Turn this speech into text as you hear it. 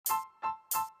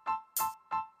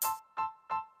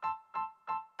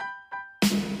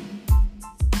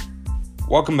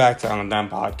Welcome back to On the Dime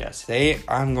Podcast. Today,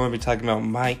 I'm going to be talking about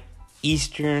my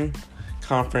Eastern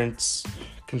Conference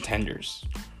contenders.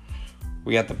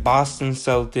 We got the Boston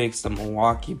Celtics, the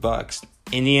Milwaukee Bucks,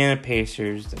 Indiana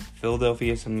Pacers, the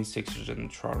Philadelphia 76ers, and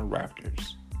the Toronto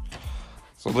Raptors.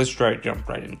 So let's jump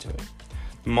right into it.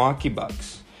 The Milwaukee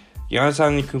Bucks. Giannis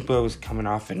Antetokounmpo was coming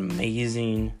off an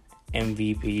amazing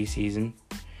MVP season.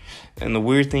 And the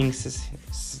weird thing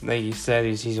that he said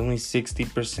is he's only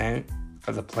 60%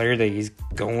 of the player that he's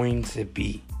going to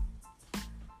be.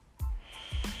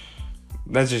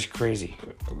 That's just crazy.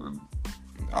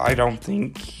 I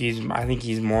think he's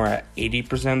more at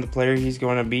 80% of the player he's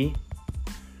going to be.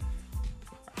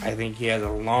 I think he has a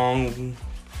long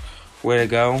way to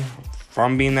go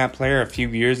from being that player, a few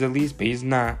years at least, but he's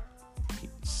not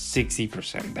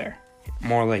 60% there.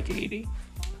 More like 80.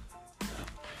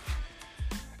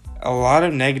 A lot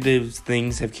of negative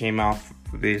things have came out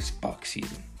this Bucks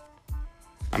season.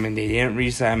 I mean, they didn't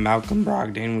re-sign Malcolm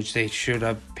Brogdon, which they should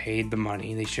have paid the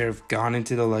money. They should have gone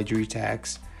into the luxury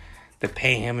tax to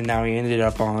pay him, and now he ended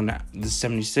up on the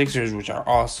 76ers, which are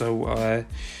also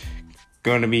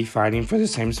going to be fighting for the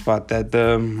same spot that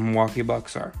the Milwaukee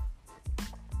Bucks are.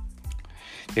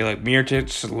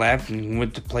 Mirotic left and he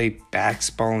went to play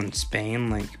basketball in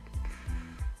Spain.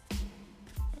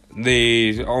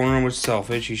 The owner was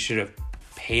selfish. He should have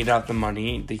paid out the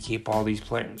money to keep all these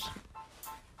players.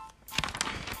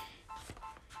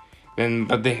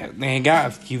 But they got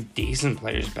a few decent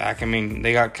players back. I mean,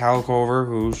 they got Kyle Korver,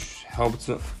 who helps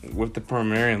with the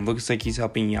perimeter, and looks like he's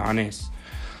helping Giannis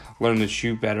learn to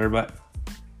shoot better. But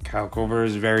Kyle Korver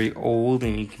is very old,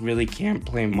 and he really can't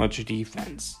play much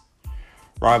defense.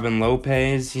 Robin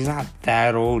Lopez, he's not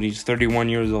that old. He's 31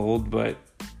 years old, but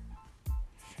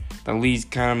the league's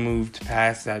kind of moved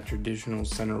past that traditional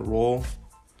center role.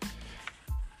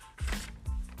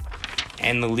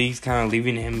 And the league's kind of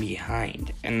leaving him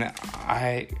behind. And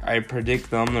I predict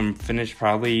them to finish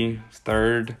probably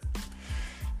third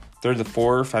to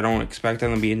fourth. I don't expect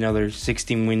them to be another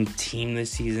 60-win team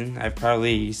this season. I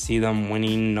probably see them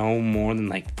winning no more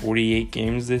than 48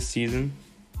 games this season.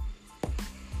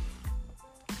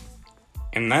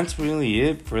 And that's really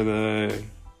it for the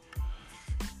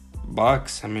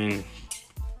Bucks. I mean,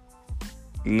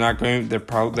 they're going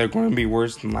to be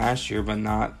worse than last year, but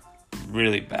not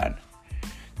really bad.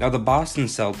 Now, the Boston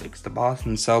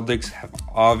Celtics have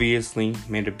obviously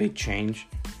made a big change.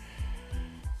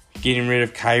 Getting rid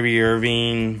of Kyrie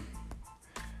Irving,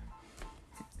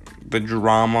 the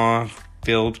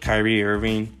drama-filled Kyrie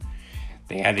Irving.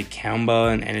 They added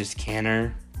Kemba and Enes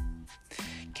Kanter.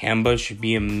 Kemba should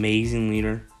be an amazing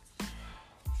leader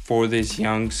for this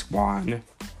young squad.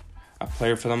 A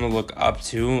player for them to look up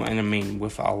to. And I mean,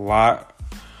 with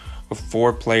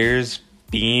 4 players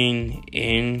being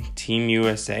in Team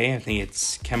USA, I think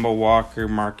it's Kemba Walker,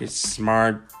 Marcus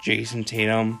Smart, Jason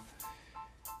Tatum,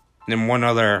 and then one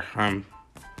other,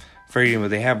 but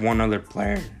they have one other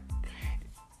player.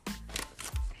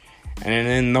 And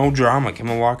then no drama.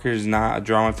 Kemba Walker is not a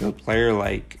drama-filled player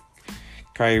like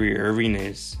Kyrie Irving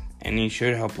is, and he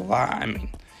should help a lot. I mean,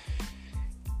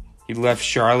 he left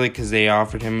Charlotte because they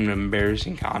offered him an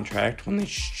embarrassing contract when they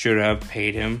should have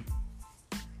paid him.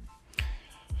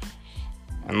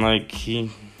 And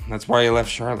that's why he left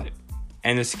Charlotte.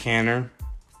 Enes Kanter,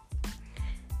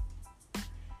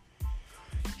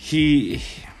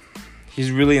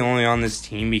 he's really only on this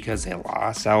team because they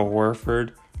lost Al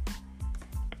Horford.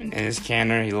 And Enes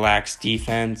Kanter, he lacks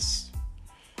defense.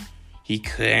 He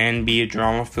can be a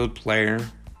drama-filled player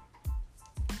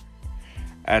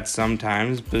at some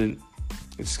times, but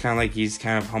it's kind of like he's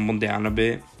kind of humbled down a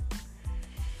bit.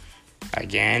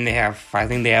 Again, I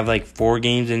think they have 4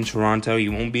 games in Toronto. He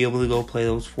won't be able to go play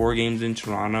those 4 games in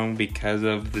Toronto because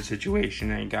of the situation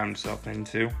that he got himself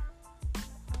into.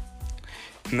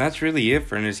 And that's really it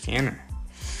for Enes Kanter.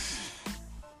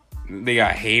 They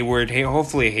got Hayward.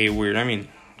 Hopefully Hayward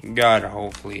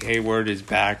is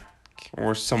back,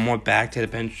 or somewhat back to the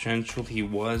potential he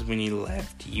was when he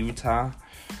left Utah.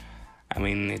 I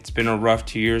mean, it's been a rough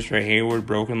 2 years for Hayward,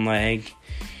 broken leg.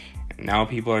 Now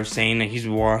people are saying that he's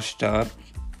washed up.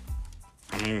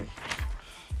 I mean,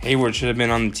 Hayward should have been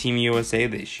on the Team USA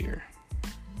this year.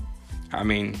 I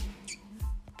mean,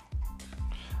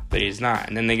 but he's not.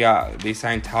 And then they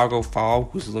signed Taco Fall,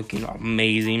 who's looking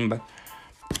amazing, but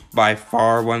by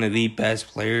far one of the best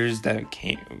players that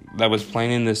was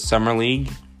playing in the summer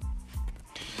league.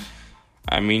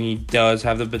 I mean, he does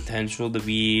have the potential to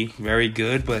be very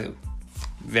good, but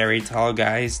very tall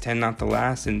guys tend not to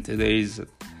last in today's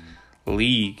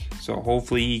league. So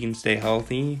hopefully he can stay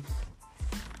healthy,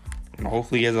 and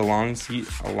hopefully he has a long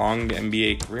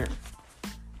NBA career.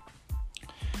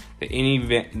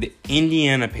 the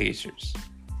Indiana Pacers.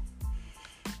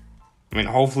 I mean,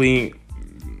 hopefully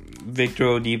Victor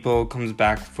Oladipo comes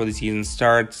back before the season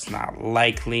starts. Not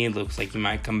likely. It looks like he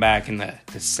might come back in the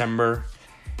December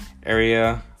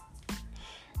area.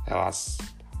 They lost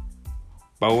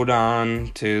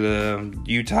Bogdan to the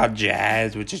Utah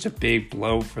Jazz, which is a big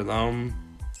blow for them.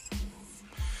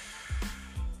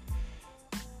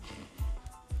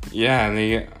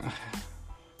 Yeah,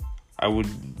 I would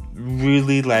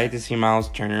really like to see Miles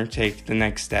Turner take the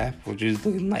next step, which is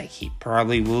looking like he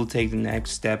probably will take the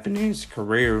next step in his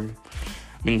career.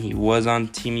 I mean, he was on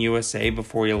Team USA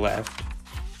before he left.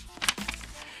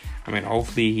 I mean,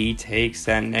 hopefully he takes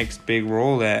that next big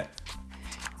role that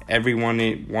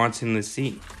everyone wants him to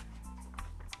see.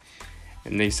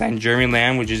 And they signed Jeremy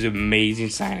Lamb, which is an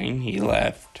amazing signing. He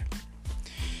left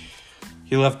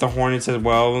the Hornets as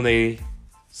well. They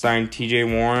signed T.J.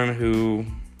 Warren, who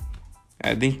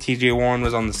I think T.J. Warren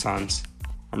was on the Suns.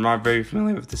 I'm not very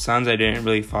familiar with the Suns. I didn't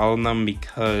really follow them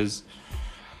because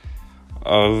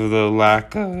of the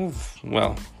lack of,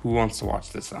 well, who wants to watch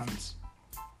the Suns?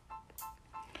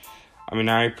 I mean,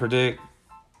 I predict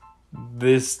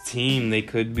this team, they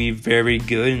could be very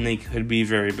good and they could be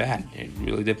very bad. It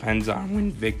really depends on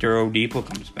when Victor Oladipo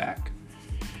comes back.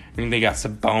 I mean, they got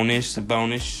Sabonis.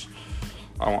 Sabonis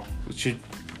should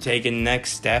take a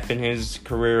next step in his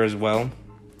career as well.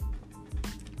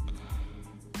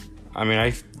 I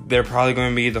mean, they're probably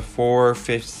going to be the 4th or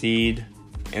 5th seed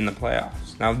in the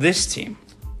playoffs. Now,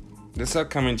 this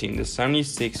upcoming team, the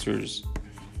 76ers,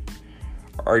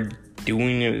 are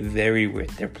doing it very weird.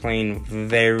 They're playing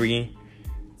very,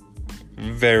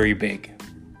 very big.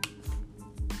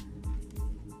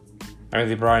 I mean,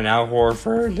 they brought in Al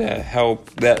Horford to help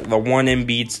the one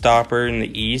Embiid stopper in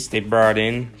the East. They brought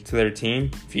in to their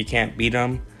team. If you can't beat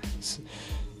them, it's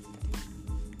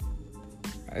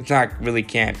not really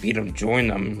can't beat them, join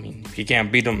them. I mean, if you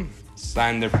can't beat them,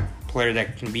 sign the player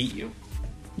that can beat you.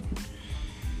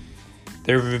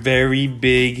 They're very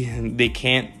big. They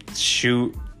can't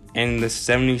shoot. And the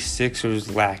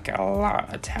 76ers lack a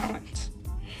lot of talent.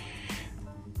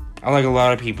 Unlike a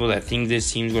lot of people that think this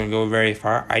team's going to go very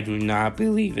far, I do not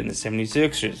believe in the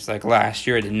 76ers. Like last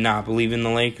year, I did not believe in the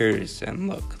Lakers. And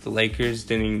look, the Lakers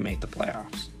didn't even make the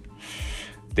playoffs.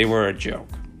 They were a joke.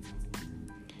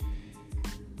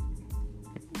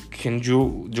 Can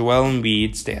Joel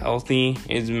Embiid stay healthy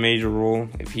is a major role.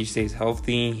 If he stays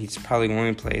healthy, he's probably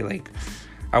going to play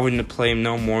I wouldn't play him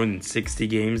no more than 60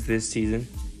 games this season.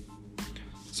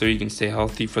 So you can stay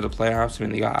healthy for the playoffs. I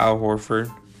mean, they got Al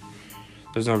Horford.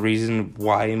 There's no reason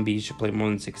why Embiid should play more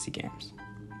than 60 games.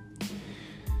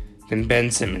 Then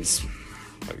Ben Simmons.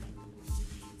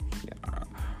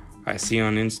 I see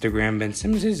on Instagram Ben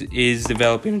Simmons is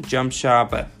developing a jump shot,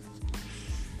 but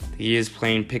he is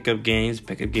playing pickup games.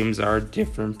 Pickup games are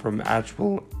different from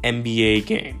actual NBA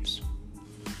games.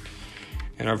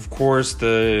 And of course,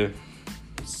 the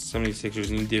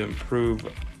 76ers need to improve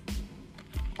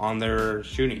on their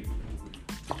shooting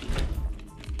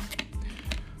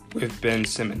with Ben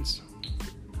Simmons.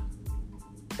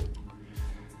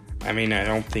 I mean, I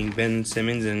don't think Ben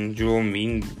Simmons and Joel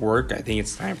Embiid work. I think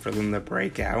it's time for them to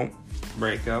break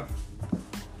up,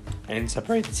 and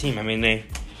separate the team. I mean, they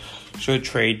should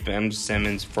trade Ben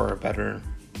Simmons for a better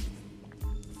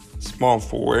small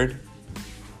forward,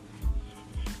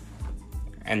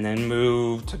 and then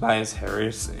move Tobias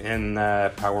Harris in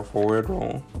the power forward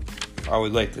role. I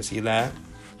would like to see that.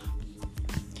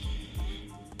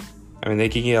 I mean, they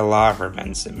can get a lot for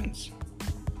Ben Simmons.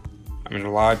 I mean,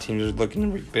 a lot of teams are looking to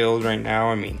rebuild right now.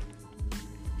 I mean,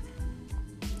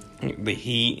 the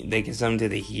Heat, they can send him to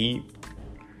the Heat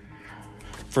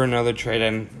for another trade,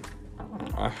 and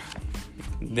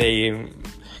they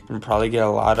can probably get a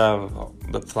lot of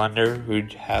the Thunder,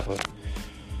 who'd have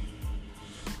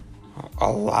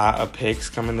a lot of picks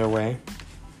coming their way.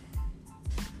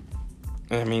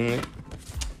 I mean,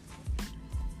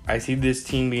 I see this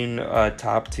team being a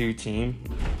top 2 team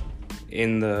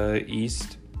in the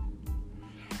East.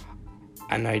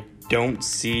 And I don't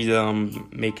see them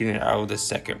making it out of the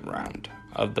second round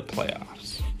of the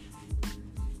playoffs.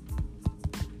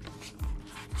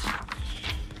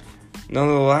 Now,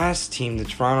 the last team, the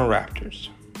Toronto Raptors,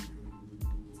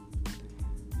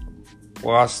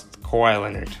 lost Kawhi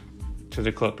Leonard to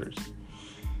the Clippers.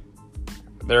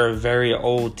 They're a very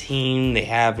old team. They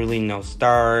have really no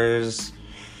stars.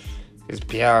 Is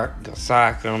Pierre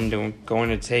Siakam going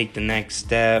to take the next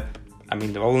step? I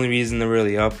mean, the only reason they're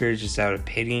really up here is just out of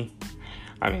pity.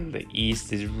 I mean, the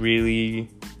East is really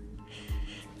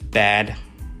bad,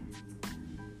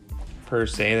 per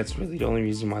se. That's really the only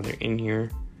reason why they're in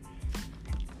here.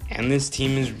 And this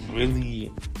team is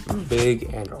really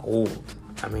big and old.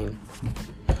 I mean,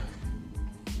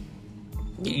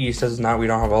 the East says not. We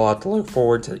don't have a lot to look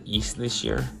forward to the East this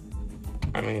year.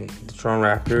 I mean, the Toronto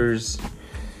Raptors,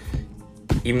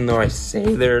 even though I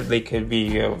say they could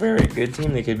be a very good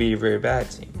team, they could be a very bad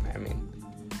team. I mean,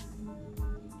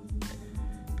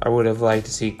 I would have liked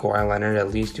to see Kawhi Leonard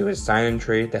at least do a sign and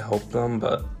trade to help them,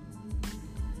 but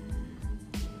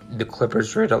the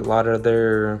Clippers trade a lot of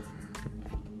their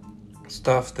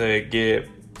stuff to get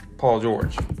Paul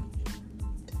George.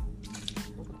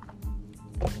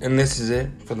 And this is it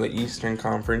for the Eastern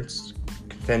Conference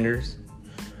contenders.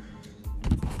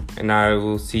 And I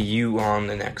will see you on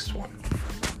the next one.